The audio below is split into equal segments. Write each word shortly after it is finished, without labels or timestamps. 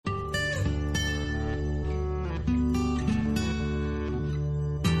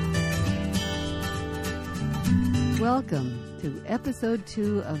Welcome to Episode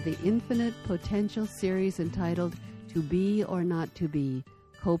 2 of the Infinite Potential series entitled To Be or Not to Be,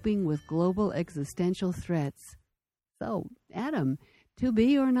 Coping with Global Existential Threats. So, Adam, to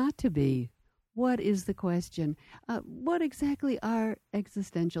be or not to be? What is the question? What exactly are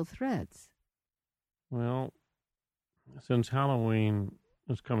existential threats? Well, since Halloween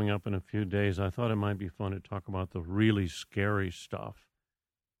is coming up in a few days, I thought it might be fun to talk about the really scary stuff.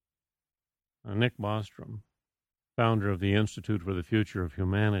 Nick Bostrom, founder of the Institute for the Future of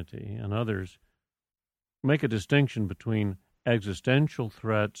Humanity, and others make a distinction between existential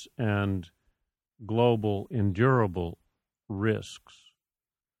threats and global endurable risks.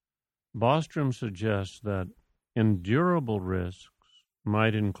 Bostrom suggests that endurable risks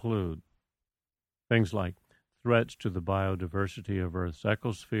might include things like threats to the biodiversity of Earth's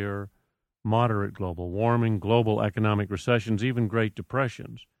ecosphere, moderate global warming, global economic recessions, even Great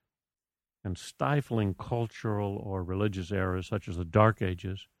Depressions, and stifling cultural or religious eras such as the Dark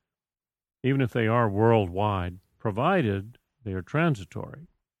Ages, even if they are worldwide, provided they are transitory.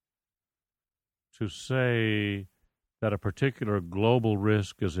 To say that a particular global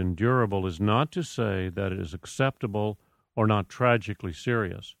risk is endurable is not to say that it is acceptable or not tragically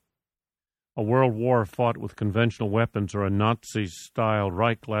serious. A world war fought with conventional weapons or a Nazi-style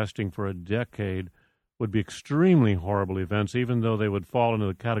Reich lasting for a decade would be extremely horrible events, even though they would fall into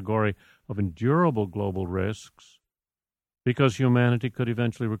the category of endurable global risks, because humanity could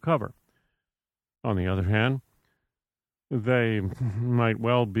eventually recover. On the other hand, they might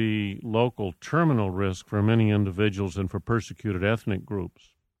well be local terminal risk for many individuals and for persecuted ethnic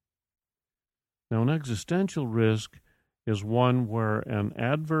groups. Now, an existential risk is one where an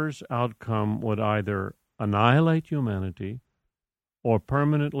adverse outcome would either annihilate humanity or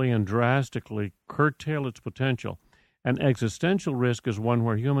permanently and drastically curtail its potential. An existential risk is one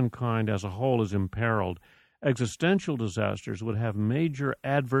where humankind as a whole is imperiled. Existential disasters would have major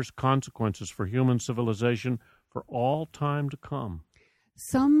adverse consequences for human civilization for all time to come.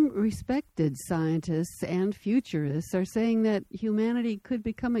 Some respected scientists and futurists are saying that humanity could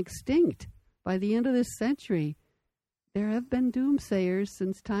become extinct by the end of this century. There have been doomsayers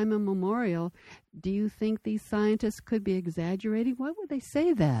since time immemorial. Do you think these scientists could be exaggerating? Why would they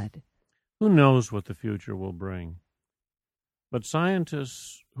say that? Who knows what the future will bring? But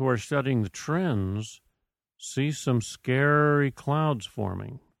scientists who are studying the trends see some scary clouds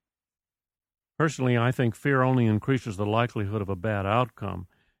forming. Personally, I think fear only increases the likelihood of a bad outcome.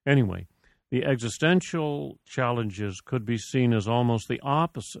 Anyway, the existential challenges could be seen as almost the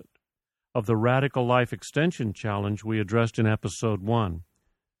opposite of the radical life extension challenge we addressed in Episode 1.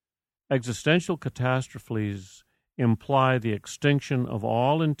 Existential catastrophes imply the extinction of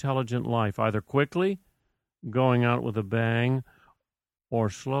all intelligent life, either quickly, going out with a bang, or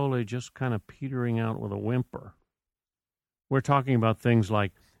slowly just kind of petering out with a whimper. We're talking about things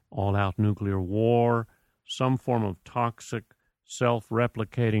like all-out nuclear war, some form of toxic,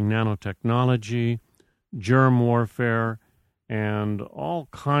 self-replicating nanotechnology, germ warfare, and all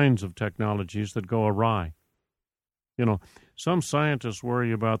kinds of technologies that go awry. You know, some scientists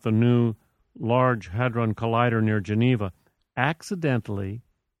worry about the new Large Hadron Collider near Geneva accidentally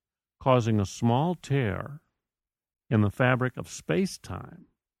causing a small tear in the fabric of space-time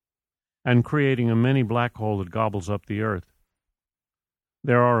and creating a mini black hole that gobbles up the Earth.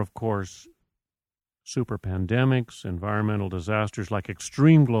 There are, of course, super pandemics, environmental disasters like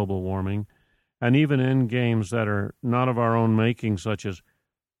extreme global warming, and even end games that are not of our own making, such as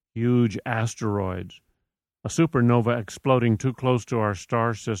huge asteroids, a supernova exploding too close to our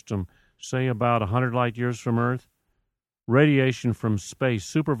star system, say about 100 light years from Earth, radiation from space,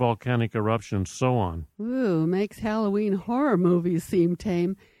 supervolcanic eruption, and so on. Ooh, makes Halloween horror movies seem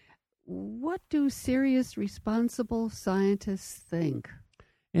tame. What do serious, responsible scientists think?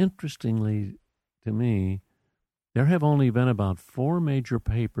 Interestingly, to me, there have only been about 4 major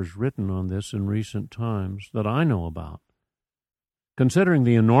papers written on this in recent times that I know about. Considering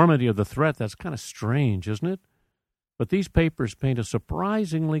the enormity of the threat, that's kind of strange, isn't it? But these papers paint a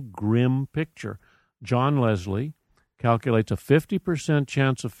surprisingly grim picture. John Leslie calculates a 50%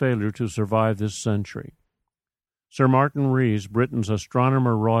 chance of failure to survive this century. Sir Martin Rees, Britain's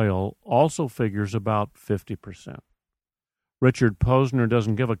Astronomer Royal, also figures about 50%. Richard Posner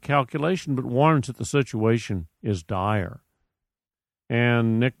doesn't give a calculation, but warns that the situation is dire.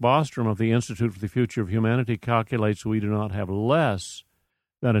 And Nick Bostrom of the Institute for the Future of Humanity calculates we do not have less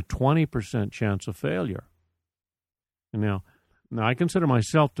than a 20% chance of failure. Now, I consider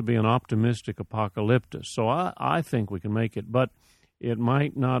myself to be an optimistic apocalyptist, so I think we can make it, but it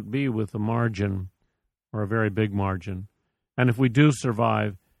might not be with a margin or a very big margin. And if we do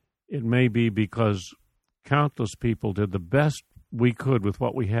survive, it may be because countless people did the best we could with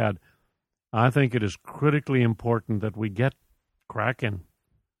what we had. I think it is critically important that we get cracking.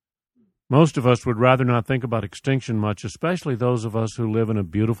 Most of us would rather not think about extinction much, especially those of us who live in a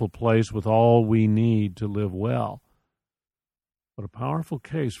beautiful place with all we need to live well. But a powerful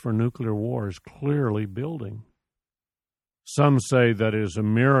case for nuclear war is clearly building. Some say that it is a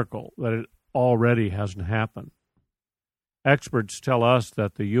miracle that it already hasn't happened. Experts tell us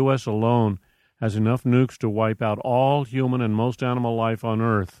that the U.S. alone has enough nukes to wipe out all human and most animal life on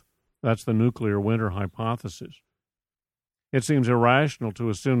Earth. That's the nuclear winter hypothesis. It seems irrational to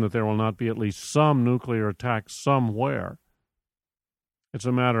assume that there will not be at least some nuclear attack somewhere. It's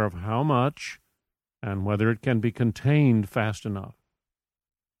a matter of how much and whether it can be contained fast enough.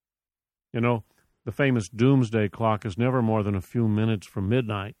 You know, the famous doomsday clock is never more than a few minutes from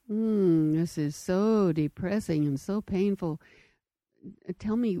midnight. This is so depressing and so painful.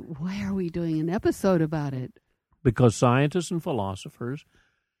 Tell me, why are we doing an episode about it? Because scientists and philosophers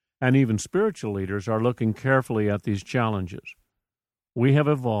and even spiritual leaders are looking carefully at these challenges. We have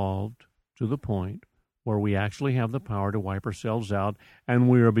evolved to the point where we actually have the power to wipe ourselves out, and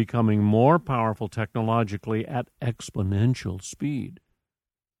we are becoming more powerful technologically at exponential speed.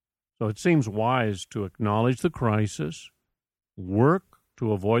 So it seems wise to acknowledge the crisis, work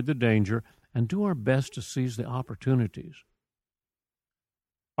to avoid the danger, and do our best to seize the opportunities.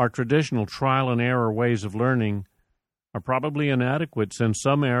 Our traditional trial and error ways of learning are probably inadequate, since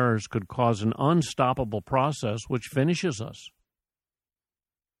some errors could cause an unstoppable process which finishes us.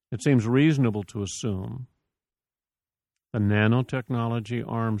 It seems reasonable to assume the nanotechnology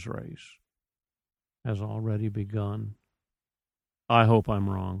arms race has already begun. I hope I'm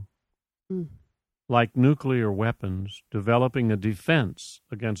wrong. Like nuclear weapons, developing a defense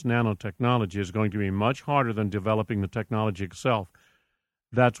against nanotechnology is going to be much harder than developing the technology itself.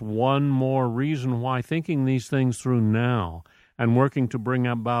 That's one more reason why thinking these things through now and working to bring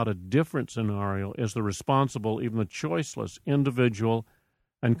about a different scenario is the responsible, even the choiceless, individual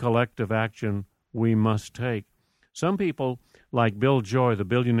and collective action we must take. Some people, like Bill Joy, the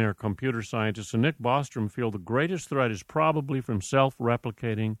billionaire computer scientist, and Nick Bostrom, feel the greatest threat is probably from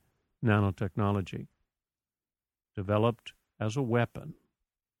self-replicating nanotechnology, developed as a weapon,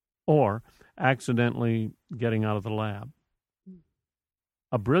 or accidentally getting out of the lab.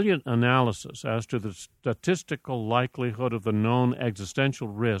 A brilliant analysis as to the statistical likelihood of the known existential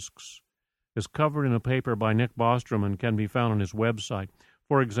risks is covered in a paper by Nick Bostrom and can be found on his website.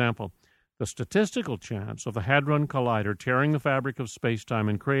 For example, the statistical chance of the Hadron Collider tearing the fabric of space-time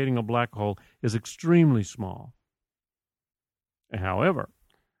and creating a black hole is extremely small. However,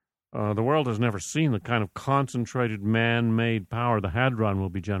 the world has never seen the kind of concentrated man-made power the Hadron will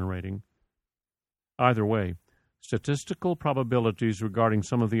be generating. Either way, statistical probabilities regarding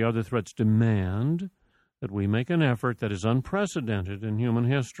some of the other threats demand that we make an effort that is unprecedented in human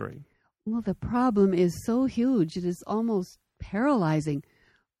history. Well, the problem is so huge, it is almost paralyzing.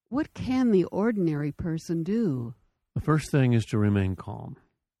 What can the ordinary person do? The first thing is to remain calm.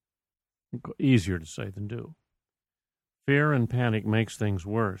 Easier to say than do. Fear and panic makes things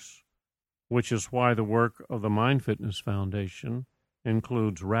worse, which is why the work of the Mind Fitness Foundation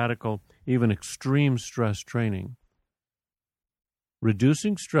includes radical, even extreme stress training.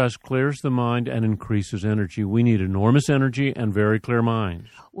 Reducing stress clears the mind and increases energy. We need enormous energy and very clear minds.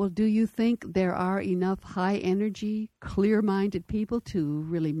 Well, do you think there are enough high-energy, clear-minded people to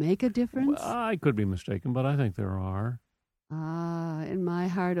really make a difference? Well, I could be mistaken, but I think there are. In my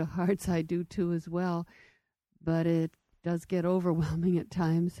heart of hearts, I do too as well. But it does get overwhelming at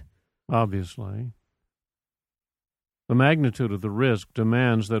times. Obviously. The magnitude of the risk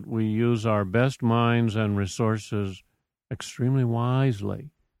demands that we use our best minds and resources extremely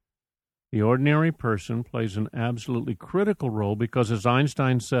wisely. The ordinary person plays an absolutely critical role because, as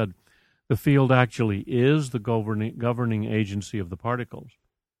Einstein said, the field actually is the governing agency of the particles.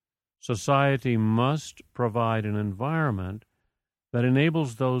 Society must provide an environment that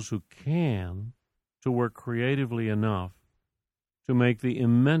enables those who can to work creatively enough to make the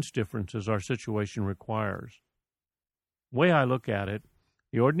immense differences our situation requires. The way I look at it,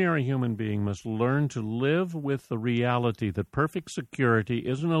 the ordinary human being must learn to live with the reality that perfect security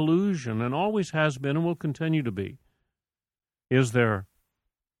is an illusion and always has been and will continue to be. Is there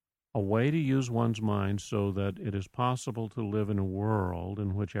a way to use one's mind so that it is possible to live in a world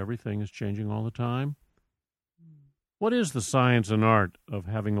in which everything is changing all the time? What is the science and art of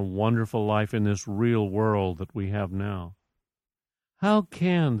having a wonderful life in this real world that we have now? How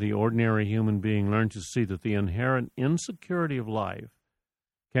can the ordinary human being learn to see that the inherent insecurity of life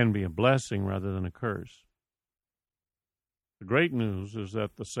can be a blessing rather than a curse? The great news is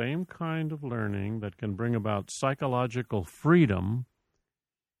that the same kind of learning that can bring about psychological freedom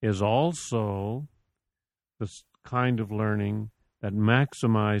is also the kind of learning that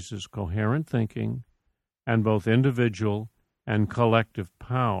maximizes coherent thinking and both individual and collective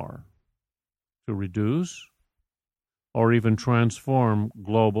power to reduce or even transform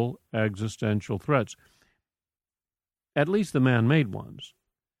global existential threats, at least the man-made ones.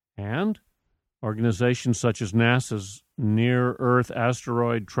 And organizations such as NASA's Near-Earth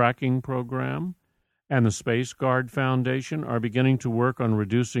Asteroid Tracking Program and the Space Guard Foundation are beginning to work on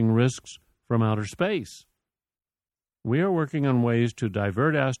reducing risks from outer space. We are working on ways to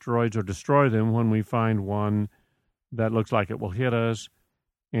divert asteroids or destroy them when we find one that looks like it will hit us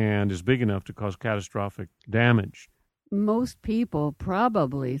and is big enough to cause catastrophic damage. Most people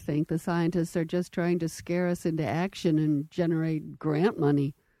probably think the scientists are just trying to scare us into action and generate grant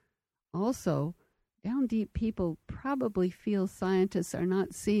money. Also, down deep, people probably feel scientists are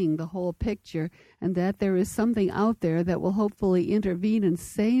not seeing the whole picture and that there is something out there that will hopefully intervene and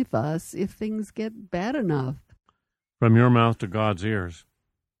save us if things get bad enough. From your mouth to God's ears.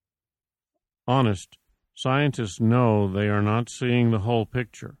 Honest, scientists know they are not seeing the whole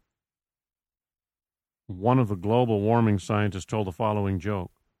picture. One of the global warming scientists told the following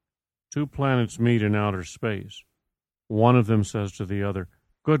joke. 2 planets meet in outer space. One of them says to the other,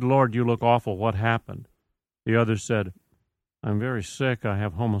 "Good Lord, you look awful. What happened?" The other said, "I'm very sick. I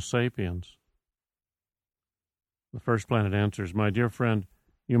have Homo sapiens." The first planet answers, "My dear friend,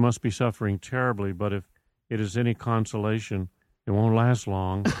 you must be suffering terribly, but if it is any consolation, it won't last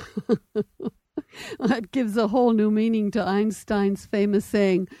long." That gives a whole new meaning to Einstein's famous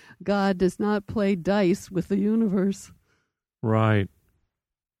saying, God does not play dice with the universe. Right.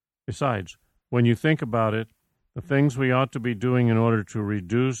 Besides, when you think about it, the things we ought to be doing in order to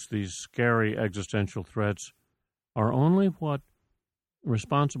reduce these scary existential threats are only what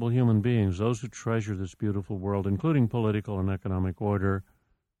responsible human beings, those who treasure this beautiful world, including political and economic order,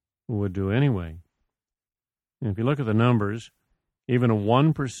 would do anyway. And if you look at the numbers, even a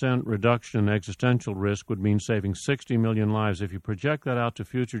 1% reduction in existential risk would mean saving 60 million lives. If you project that out to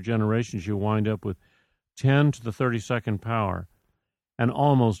future generations, you wind up with 10 to the 32nd power, an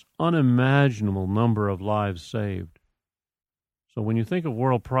almost unimaginable number of lives saved. So when you think of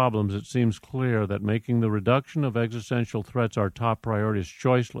world problems, it seems clear that making the reduction of existential threats our top priority is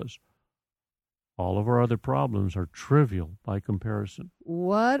choiceless. All of our other problems are trivial by comparison.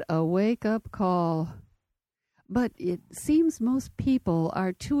 What a wake-up call. But it seems most people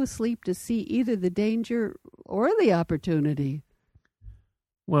are too asleep to see either the danger or the opportunity.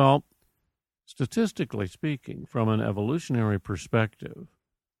 Well, statistically speaking, from an evolutionary perspective,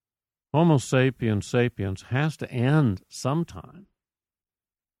 Homo sapiens sapiens has to end sometime.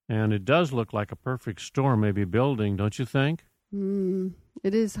 And it does look like a perfect storm may be building, don't you think?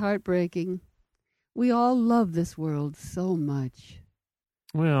 It is heartbreaking. We all love this world so much.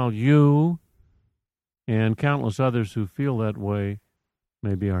 Well, you and countless others who feel that way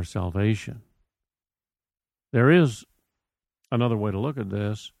may be our salvation. There is another way to look at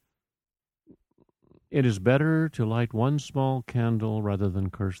this. It is better to light one small candle rather than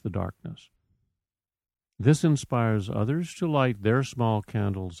curse the darkness. This inspires others to light their small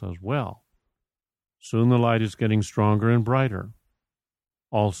candles as well. Soon the light is getting stronger and brighter.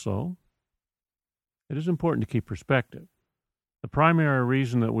 Also, it is important to keep perspective. The primary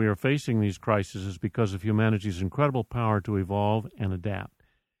reason that we are facing these crises is because of humanity's incredible power to evolve and adapt.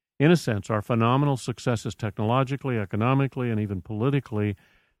 In a sense, our phenomenal successes technologically, economically, and even politically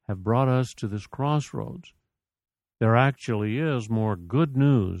have brought us to this crossroads. There actually is more good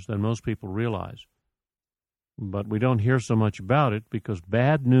news than most people realize. But we don't hear so much about it because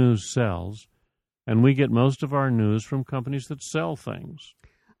bad news sells, and we get most of our news from companies that sell things.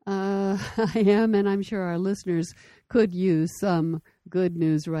 I am, and I'm sure our listeners could use some good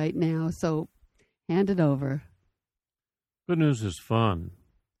news right now, so hand it over. Good news is fun.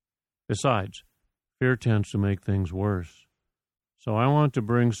 Besides, fear tends to make things worse. So I want to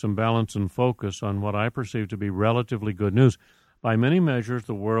bring some balance and focus on what I perceive to be relatively good news. By many measures,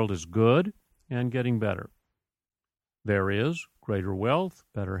 the world is good and getting better. There is greater wealth,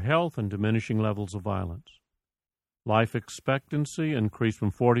 better health, and diminishing levels of violence. Life expectancy increased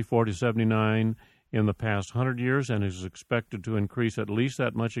from 44 to 79 in the past 100 years and is expected to increase at least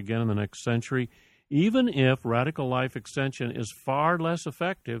that much again in the next century, even if radical life extension is far less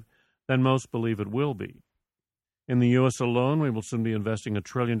effective than most believe it will be. In the U.S. alone, we will soon be investing $1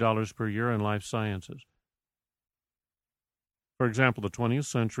 trillion per year in life sciences. For example, the 20th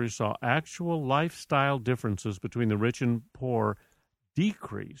century saw actual lifestyle differences between the rich and poor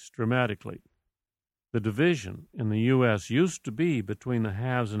decrease dramatically. The division in the U.S. used to be between the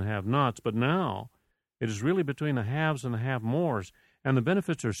haves and have-nots, but now it is really between the haves and the have-mores, and the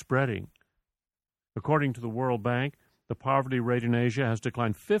benefits are spreading. According to the World Bank, the poverty rate in Asia has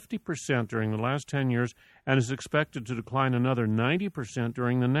declined 50% during the last 10 years and is expected to decline another 90%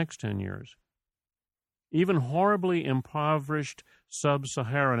 during the next 10 years. Even horribly impoverished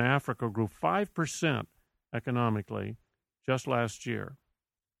sub-Saharan Africa grew 5% economically just last year.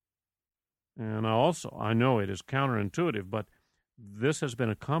 And I know it is counterintuitive, but this has been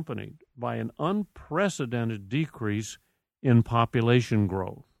accompanied by an unprecedented decrease in population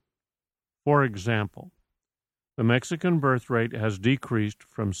growth. For example, the Mexican birth rate has decreased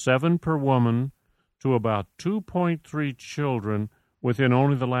from 7 per woman to about 2.3 children within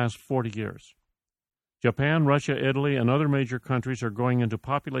only the last 40 years. Japan, Russia, Italy, and other major countries are going into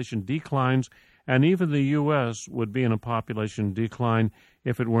population declines, and even the U.S. would be in a population decline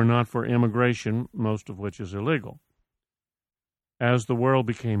if it were not for immigration, most of which is illegal. As the world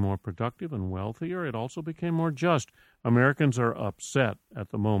became more productive and wealthier, it also became more just. Americans are upset at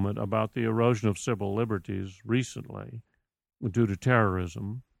the moment about the erosion of civil liberties recently due to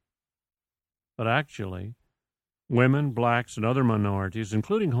terrorism. But actually, women, blacks, and other minorities,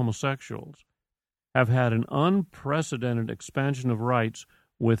 including homosexuals, have had an unprecedented expansion of rights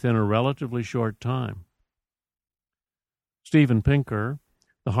within a relatively short time. Steven Pinker,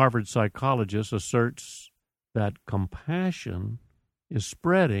 the Harvard psychologist, asserts that compassion is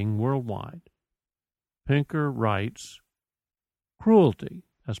spreading worldwide. Pinker writes, cruelty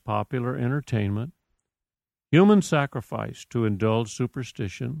as popular entertainment, human sacrifice to indulge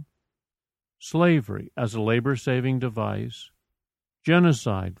superstition, slavery as a labor-saving device,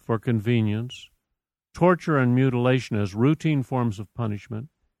 genocide for convenience, torture and mutilation as routine forms of punishment,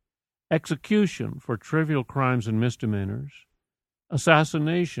 execution for trivial crimes and misdemeanors,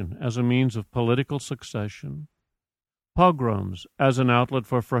 assassination as a means of political succession, pogroms as an outlet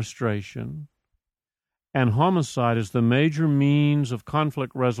for frustration, and homicide as the major means of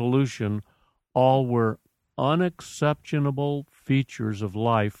conflict resolution, all were unexceptionable features of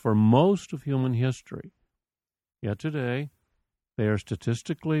life for most of human history. Yet today, they are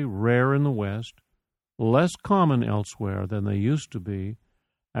statistically rare in the West, less common elsewhere than they used to be,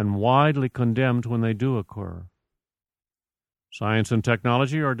 and widely condemned when they do occur. Science and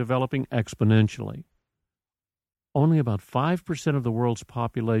technology are developing exponentially. Only about 5% of the world's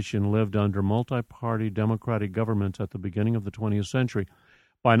population lived under multi-party democratic governments at the beginning of the 20th century.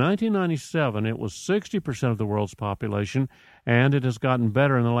 By 1997, it was 60% of the world's population, and it has gotten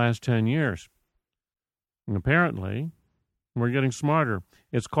better in the last 10 years. And apparently, we're getting smarter.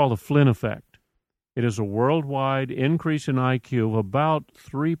 It's called the Flynn effect. It is a worldwide increase in IQ of about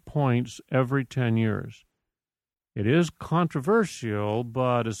 3 points every 10 years. It is controversial,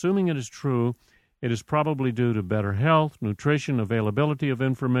 but assuming it is true, it is probably due to better health, nutrition, availability of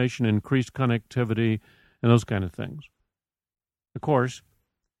information, increased connectivity, and those kind of things. Of course,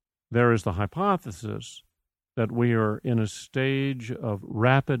 there is the hypothesis that we are in a stage of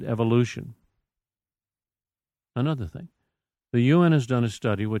rapid evolution. Another thing, the UN has done a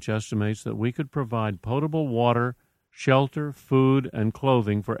study which estimates that we could provide potable water, shelter, food, and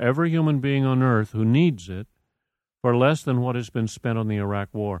clothing for every human being on Earth who needs it for less than what has been spent on the Iraq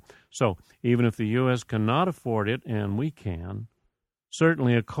War. So, even if the U.S. cannot afford it, and we can,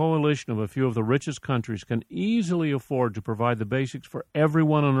 certainly a coalition of a few of the richest countries can easily afford to provide the basics for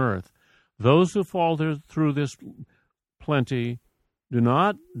everyone on Earth. Those who fall through this plenty do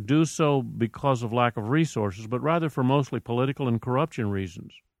not do so because of lack of resources, but rather for mostly political and corruption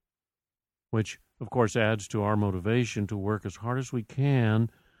reasons, which, of course, adds to our motivation to work as hard as we can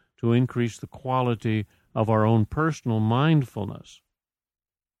to increase the quality of our own personal mindfulness.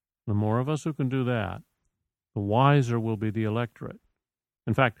 The more of us who can do that, the wiser will be the electorate.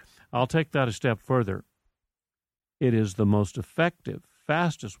 In fact, I'll take that a step further. It is the most effective,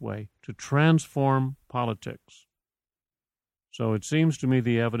 fastest way to transform politics. So it seems to me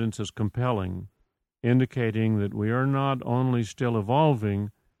the evidence is compelling, indicating that we are not only still evolving,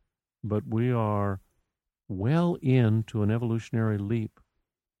 but we are well into an evolutionary leap.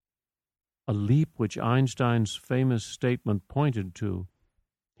 A leap which Einstein's famous statement pointed to.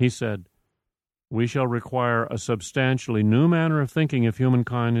 He said, "We shall require a substantially new manner of thinking if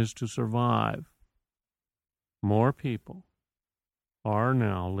humankind is to survive." More people are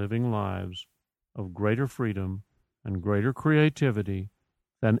now living lives of greater freedom and greater creativity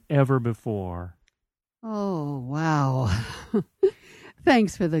than ever before. Oh, wow.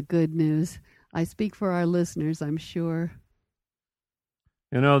 Thanks for the good news. I speak for our listeners, I'm sure.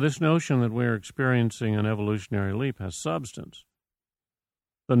 You know, this notion that we're experiencing an evolutionary leap has substance.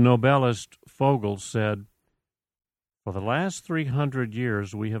 the Nobelist Vogel said, "For the last 300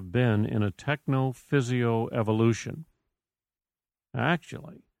 years, we have been in a techno-physio-evolution."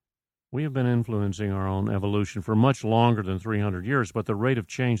 Actually, we have been influencing our own evolution for much longer than 300 years, but the rate of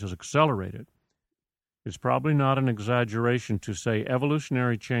change has accelerated. It's probably not an exaggeration to say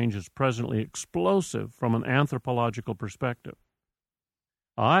evolutionary change is presently explosive from an anthropological perspective.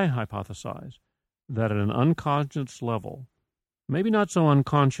 I hypothesize that at an unconscious level, maybe not so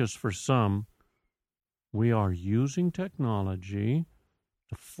unconscious for some, we are using technology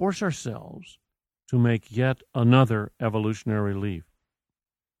to force ourselves to make yet another evolutionary leap.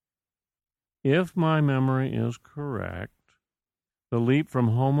 If my memory is correct, the leap from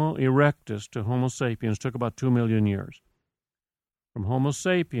Homo erectus to Homo sapiens took about 2 million years. From Homo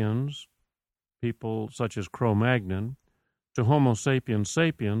sapiens, people such as Cro-Magnon, to Homo sapiens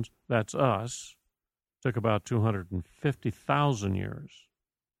sapiens, that's us, took about 250,000 years.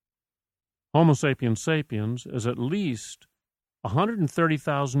 Homo sapiens sapiens is at least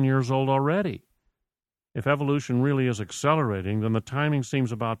 130,000 years old already. If evolution really is accelerating, then the timing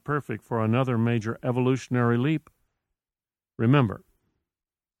seems about perfect for another major evolutionary leap. Remember,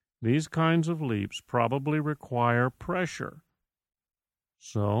 these kinds of leaps probably require pressure.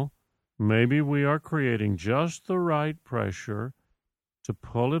 So, maybe we are creating just the right pressure to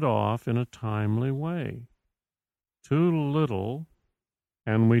pull it off in a timely way. Too little,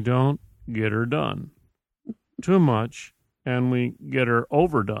 and we don't get her done. Too much, and we get her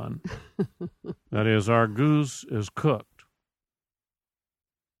overdone. That is, our goose is cooked.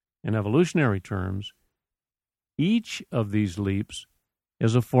 In evolutionary terms, each of these leaps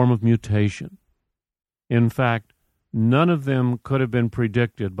is a form of mutation. In fact, none of them could have been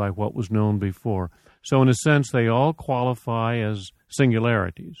predicted by what was known before. So in a sense, they all qualify as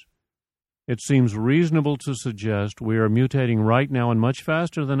singularities. It seems reasonable to suggest we are mutating right now and much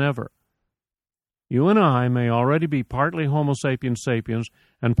faster than ever. You and I may already be partly Homo sapiens sapiens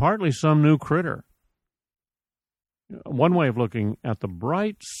and partly some new critter. One way of looking at the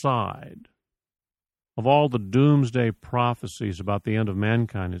bright side of all the doomsday prophecies about the end of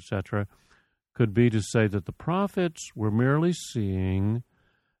mankind, etc., could be to say that the prophets were merely seeing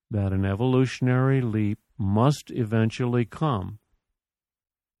that an evolutionary leap must eventually come.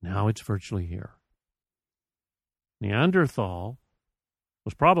 Now it's virtually here. Neanderthal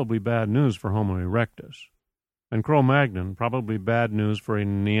was probably bad news for Homo erectus, and Cro-Magnon probably bad news for a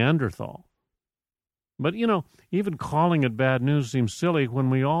Neanderthal. But, even calling it bad news seems silly when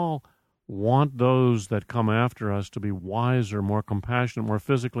we all want those that come after us to be wiser, more compassionate, more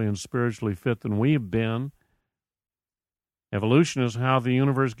physically and spiritually fit than we've been. Evolution is how the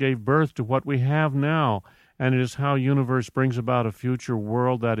universe gave birth to what we have now, and it is how the universe brings about a future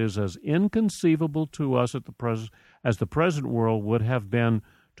world that is as inconceivable to us at the as the present world would have been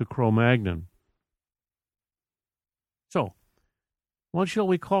to Cro-Magnon. So, what shall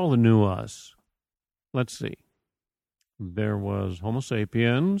we call the new us? Let's see. There was Homo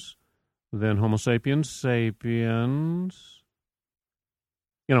sapiens, then Homo sapiens sapiens.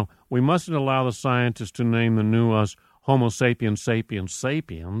 We mustn't allow the scientists to name the new us Homo sapiens sapiens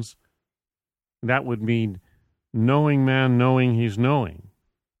sapiens. That would mean knowing man knowing he's knowing.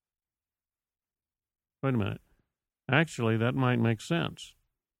 Wait a minute. Actually, that might make sense.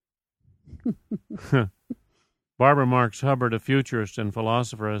 Barbara Marx Hubbard, a futurist and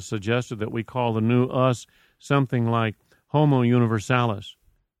philosopher, has suggested that we call the new us something like Homo universalis,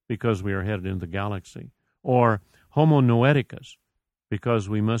 because we are headed into the galaxy, or Homo noeticus, because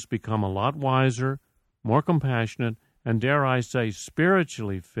we must become a lot wiser, more compassionate, and dare I say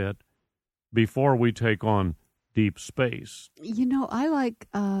spiritually fit before we take on deep space. I like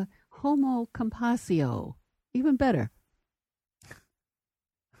Homo compassio, even better.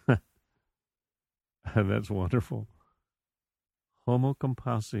 That's wonderful. Homo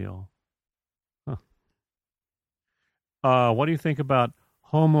compassio. Huh. What do you think about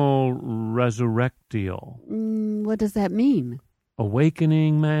Homo resurrectio? What does that mean?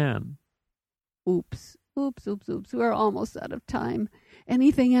 Awakening man. Oops. We're almost out of time.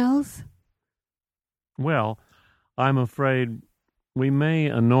 Anything else? Well, I'm afraid we may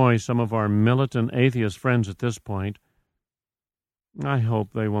annoy some of our militant atheist friends at this point. I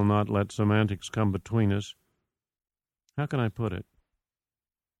hope they will not let semantics come between us. How can I put it?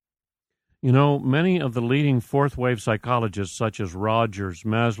 Many of the leading fourth-wave psychologists, such as Rogers,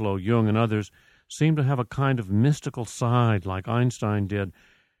 Maslow, Jung, and others, seem to have a kind of mystical side, like Einstein did.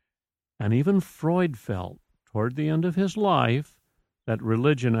 And even Freud felt, toward the end of his life, that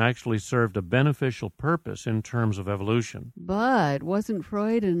religion actually served a beneficial purpose in terms of evolution. But wasn't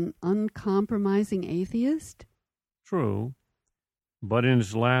Freud an uncompromising atheist? True. But in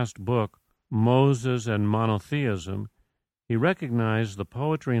his last book, Moses and Monotheism, he recognized the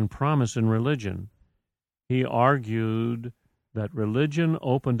poetry and promise in religion. He argued that religion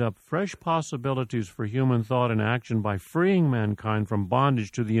opened up fresh possibilities for human thought and action by freeing mankind from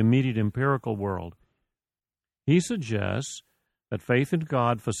bondage to the immediate empirical world. He suggests that faith in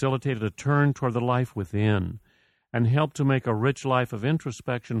God facilitated a turn toward the life within and helped to make a rich life of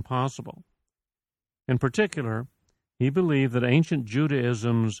introspection possible. In particular, he believed that ancient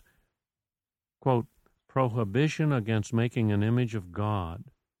Judaism's, quote, prohibition against making an image of God,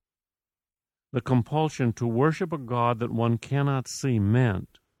 the compulsion to worship a God that one cannot see,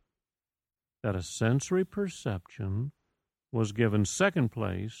 meant that a sensory perception was given second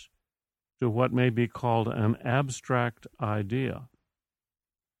place to what may be called an abstract idea,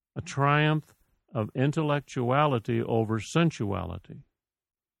 a triumph of intellectuality over sensuality.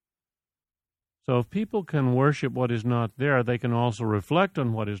 So if people can worship what is not there, they can also reflect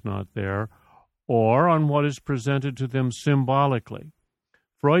on what is not there or on what is presented to them symbolically.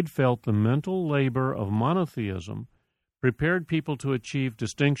 Freud felt the mental labor of monotheism prepared people to achieve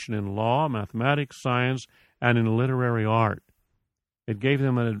distinction in law, mathematics, science, and in literary art. It gave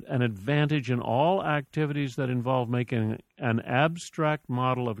them an advantage in all activities that involve making an abstract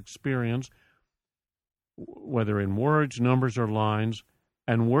model of experience, whether in words, numbers, or lines,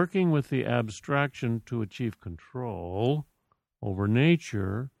 and working with the abstraction to achieve control over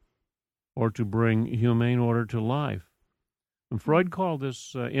nature or to bring humane order to life. And Freud called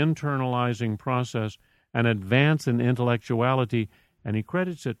this internalizing process an advance in intellectuality, and he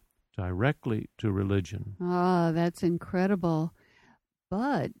credits it directly to religion. Ah, that's incredible.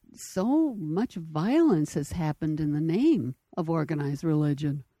 But so much violence has happened in the name of organized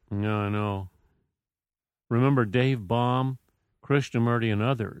religion. Yeah, I know. Remember, Dave Baum, Krishnamurti, and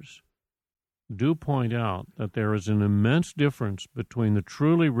others do point out that there is an immense difference between the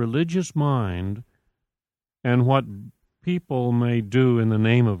truly religious mind and what people may do in the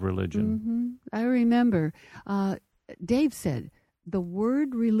name of religion. Mm-hmm. I remember. Dave said the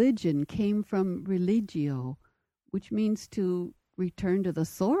word religion came from religio, which means to return to the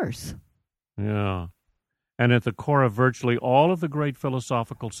source. Yeah. And at the core of virtually all of the great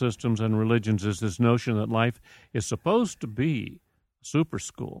philosophical systems and religions is this notion that life is supposed to be a super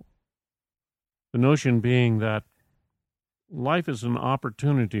school. The notion being that life is an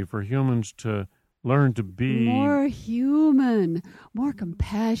opportunity for humans to learn to be more human, more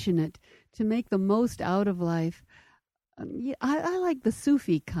compassionate, to make the most out of life. I like the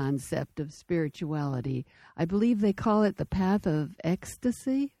Sufi concept of spirituality. I believe they call it the path of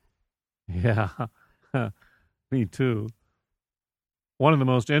ecstasy. Yeah, me too. One of the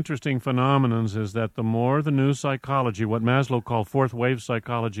most interesting phenomena is that the more the new psychology, what Maslow called fourth wave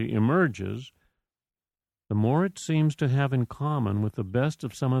psychology, emerges, the more it seems to have in common with the best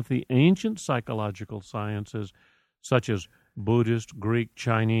of some of the ancient psychological sciences, such as Buddhist, Greek,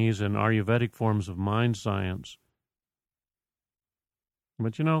 Chinese, and Ayurvedic forms of mind science.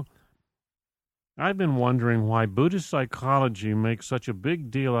 But you know, I've been wondering why Buddhist psychology makes such a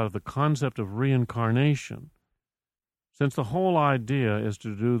big deal out of the concept of reincarnation, since the whole idea is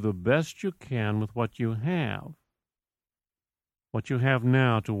to do the best you can with what you have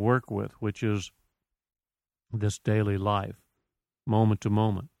now to work with, which is this daily life, moment to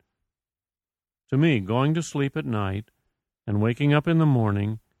moment. To me, going to sleep at night and waking up in the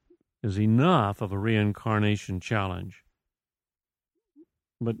morning is enough of a reincarnation challenge.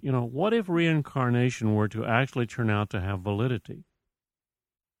 But, you know, what if reincarnation were to actually turn out to have validity?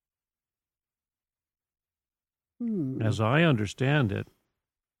 As I understand it,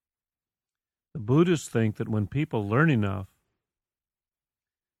 the Buddhists think that when people learn enough,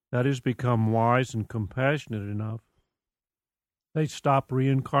 that is, become wise and compassionate enough, they stop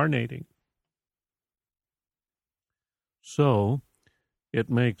reincarnating. So, it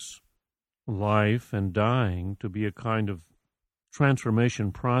makes life and dying to be a kind of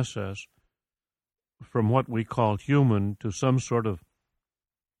transformation process from what we call human to some sort of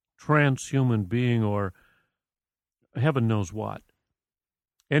transhuman being or heaven knows what.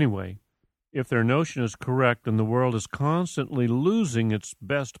 Anyway, if their notion is correct, then the world is constantly losing its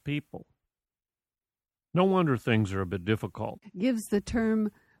best people. No wonder things are a bit difficult. Gives the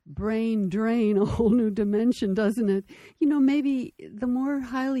term brain drain a whole new dimension, doesn't it? You know, maybe the more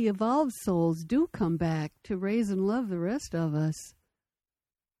highly evolved souls do come back to raise and love the rest of us.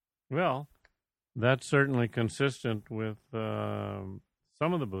 Well, that's certainly consistent with some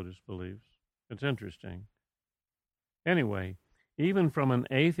of the Buddhist beliefs. It's interesting. Anyway, even from an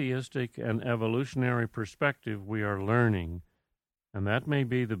atheistic and evolutionary perspective, we are learning, and that may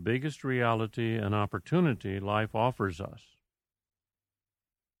be the biggest reality and opportunity life offers us.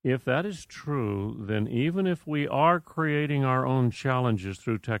 If that is true, then even if we are creating our own challenges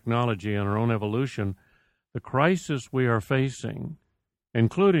through technology and our own evolution, the crisis we are facing,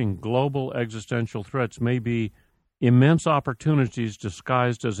 including global existential threats, may be immense opportunities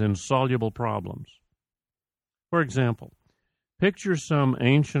disguised as insoluble problems. For example, picture some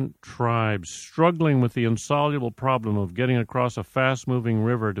ancient tribes struggling with the insoluble problem of getting across a fast-moving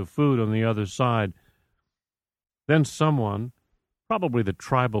river to food on the other side. Then someone, probably the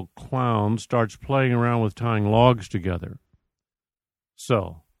tribal clown, starts playing around with tying logs together.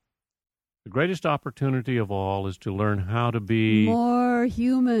 So, the greatest opportunity of all is to learn how to be more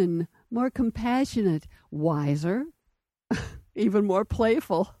human, more compassionate, wiser, even more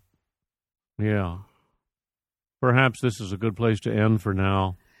playful. Yeah. Perhaps this is a good place to end for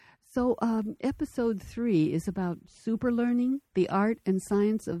now. So, episode 3 is about super learning, the art and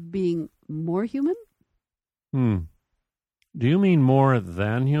science of being more human? Do you mean more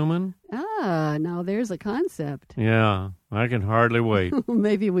than human? Ah, now there's a concept. Yeah, I can hardly wait.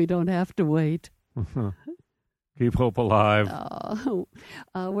 Maybe we don't have to wait. Keep hope alive.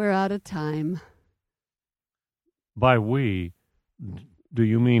 We're out of time. By we, do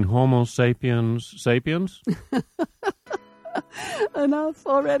you mean Homo sapiens sapiens? Enough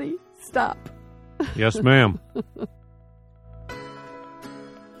already. Stop. Yes, ma'am.